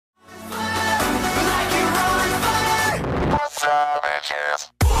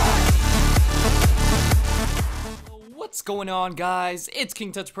What's going on, guys? It's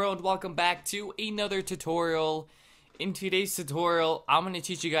King Touch Pro and welcome back to another tutorial. In today's tutorial, I'm going to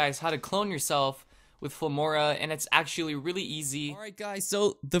teach you guys how to clone yourself with Filmora, and it's actually really easy. Alright guys,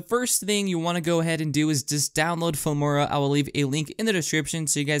 so the first thing you want to go ahead and do is just download Filmora. I will leave a link in the description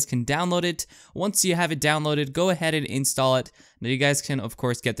so you guys can download it. Once you have it downloaded, go ahead and install it. Now you guys can of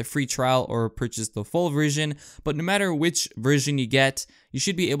course get the free trial or purchase the full version, but no matter which version you get, you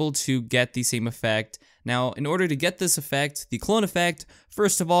should be able to get the same effect. Now, in order to get this effect, the clone effect,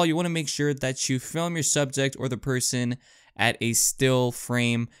 first of all, you want to make sure that you film your subject or the person at a still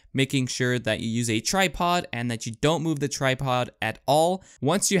frame, making sure that you use a tripod and that you don't move the tripod at all.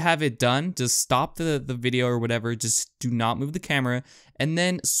 Once you have it done, just stop the video or whatever, just do not move the camera, and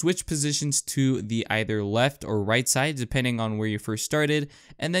then switch positions to the either left or right side, depending on where you first started,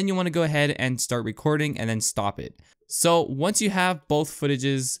 and then you want to go ahead and start recording and then stop it. So once you have both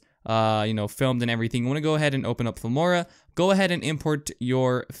footages filmed and everything, you want to go ahead and open up Filmora. Go ahead and import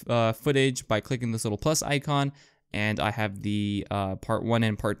your footage by clicking this little plus icon, and I have the part 1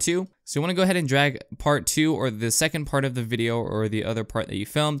 and part 2. So you want to go ahead and drag part 2, or the second part of the video, or the other part that you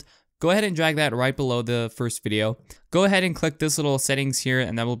filmed. Go ahead and drag that right below the first video. Go ahead and click this little settings here,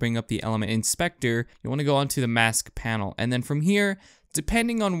 and that will bring up the element inspector. You want to go onto the mask panel, and then from here,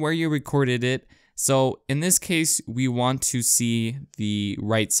 depending on where you recorded it, so in this case, we want to see the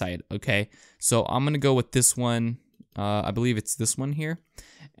right side, okay? So I'm gonna go with this one. I believe it's this one here,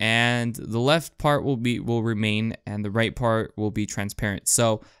 and the left part will remain, and the right part will be transparent.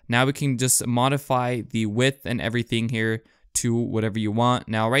 So now we can just modify the width and everything here to whatever you want.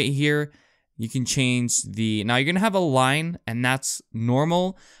 Now right here, you can change now you're gonna have a line, and that's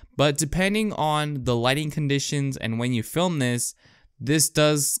normal, but depending on the lighting conditions and when you film this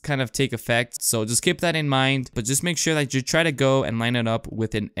does kind of take effect, so just keep that in mind, but just make sure that you try to go and line it up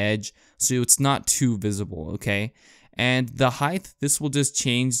with an edge so it's not too visible, okay? And the height, this will just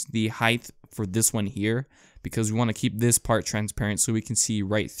change the height for this one here, because we want to keep this part transparent so we can see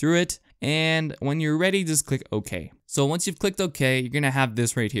right through it. And when you're ready, just click OK. So once you've clicked OK, you're going to have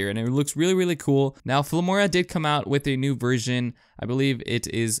this right here, and it looks really, really cool. Now, Filmora did come out with a new version. I believe it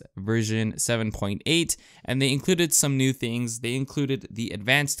is version 7.8, and they included some new things. They included the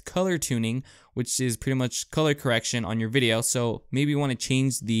advanced color tuning, which is pretty much color correction on your video. So maybe you want to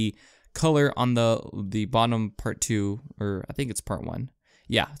change the color on the bottom part 2, or I think it's part 1.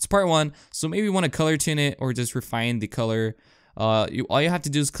 Yeah, it's part 1. So maybe you want to color tune it or just refine the color. All you have to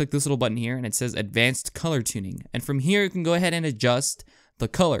do is click this little button here, and it says advanced color tuning, and from here you can go ahead and adjust the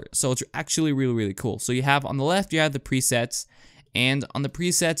color. So it's actually really, really cool. So you have on the left, you have the presets, and on the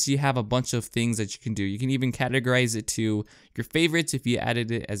presets you have a bunch of things that you can do. You can even categorize it to your favorites if you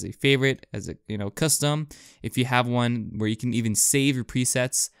added it as a favorite, as a custom. If you have one where you can even save your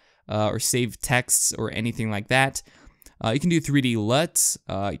presets or save texts or anything like that. You can do 3D LUT,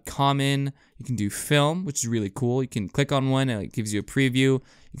 common, you can do film, which is really cool. You can click on one and it gives you a preview.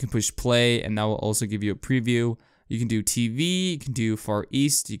 You can push play and that will also give you a preview. You can do TV, you can do Far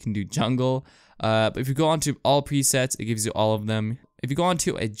East, you can do jungle. But if you go on to all presets, it gives you all of them. If you go on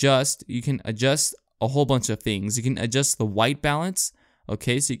to adjust, you can adjust a whole bunch of things. You can adjust the white balance.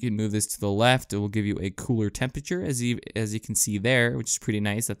 Okay, so you can move this to the left. It will give you a cooler temperature, as you can see there, which is pretty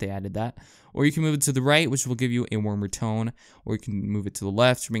nice that they added that. Or you can move it to the right, which will give you a warmer tone. Or you can move it to the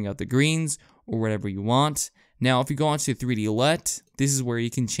left to bring out the greens, or whatever you want. Now, if you go on to 3D LUT, this is where you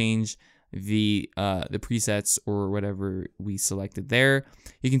can change the presets or whatever we selected there.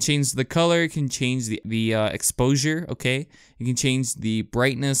 You can change the color, you can change the exposure, okay? You can change the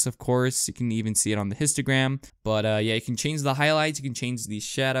brightness, of course. You can even see it on the histogram. But yeah, you can change the highlights, you can change the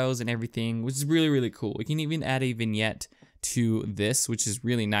shadows and everything, which is really, really cool. You can even add a vignette to this, which is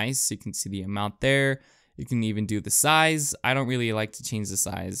really nice. You can see the amount there. You can even do the size. I don't really like to change the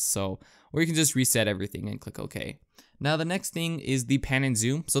size, or you can just reset everything and click OK. Now the next thing is the pan and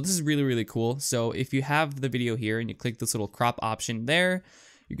zoom. So this is really, really cool. So if you have the video here and you click this little crop option there,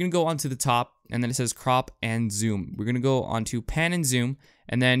 you're gonna go onto the top, and then it says crop and zoom. We're gonna go onto pan and zoom,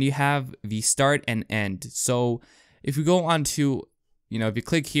 and then you have the start and end. So if you go onto, if you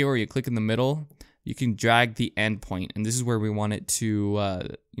click here or you click in the middle, you can drag the end point, and this is where we want it to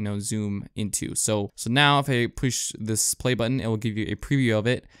zoom into. So now if I push this play button, it will give you a preview of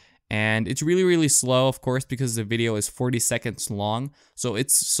it. And it's really, really slow, of course, because the video is 40 seconds long. So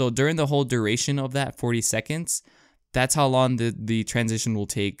during the whole duration of that 40 seconds, that's how long the transition will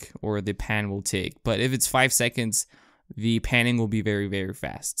take, or the pan will take. But if it's 5 seconds, the panning will be very, very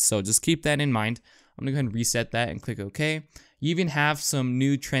fast. So just keep that in mind. I'm gonna go ahead and reset that and click OK. You even have some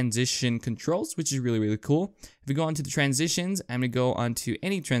new transition controls, which is really, really cool. If we go onto the transitions, I'm going to go onto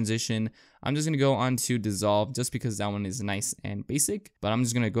any transition. I'm just going to go onto dissolve just because that one is nice and basic. But I'm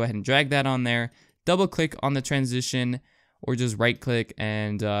just going to go ahead and drag that on there. Double click on the transition or just right click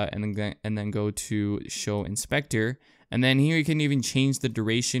and then go to show inspector. And then here you can even change the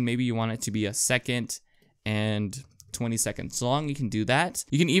duration. Maybe you want it to be a second and 20 seconds long. You can do that.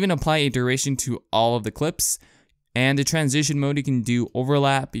 You can even apply a duration to all of the clips. And the transition mode, you can do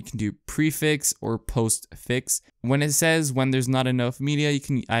overlap, you can do prefix or postfix. When it says when there's not enough media, you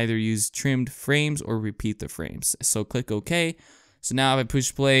can either use trimmed frames or repeat the frames. So click OK. So now if I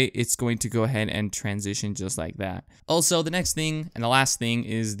push play, it's going to go ahead and transition just like that. Also, the next thing and the last thing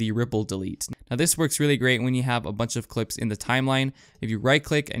is the ripple delete. Now this works really great when you have a bunch of clips in the timeline. If you right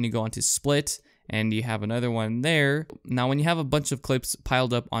click and you go onto split, and you have another one there. Now when you have a bunch of clips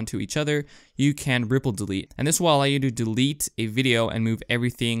piled up onto each other, you can ripple delete. And this will allow you to delete a video and move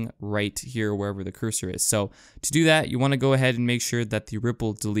everything right here wherever the cursor is. So to do that, you want to go ahead and make sure that the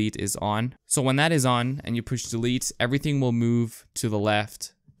ripple delete is on. So when that is on and you push delete, everything will move to the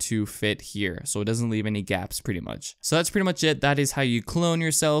left to fit here, so it doesn't leave any gaps pretty much. So that's pretty much it. That is how you clone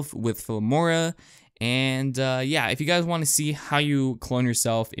yourself with Filmora. And yeah, if you guys want to see how you clone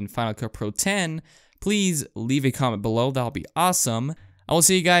yourself in Final Cut Pro 10, please leave a comment below. That'll be awesome. I will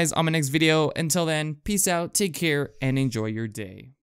see you guys on my next video. Until then, peace out, take care, and enjoy your day.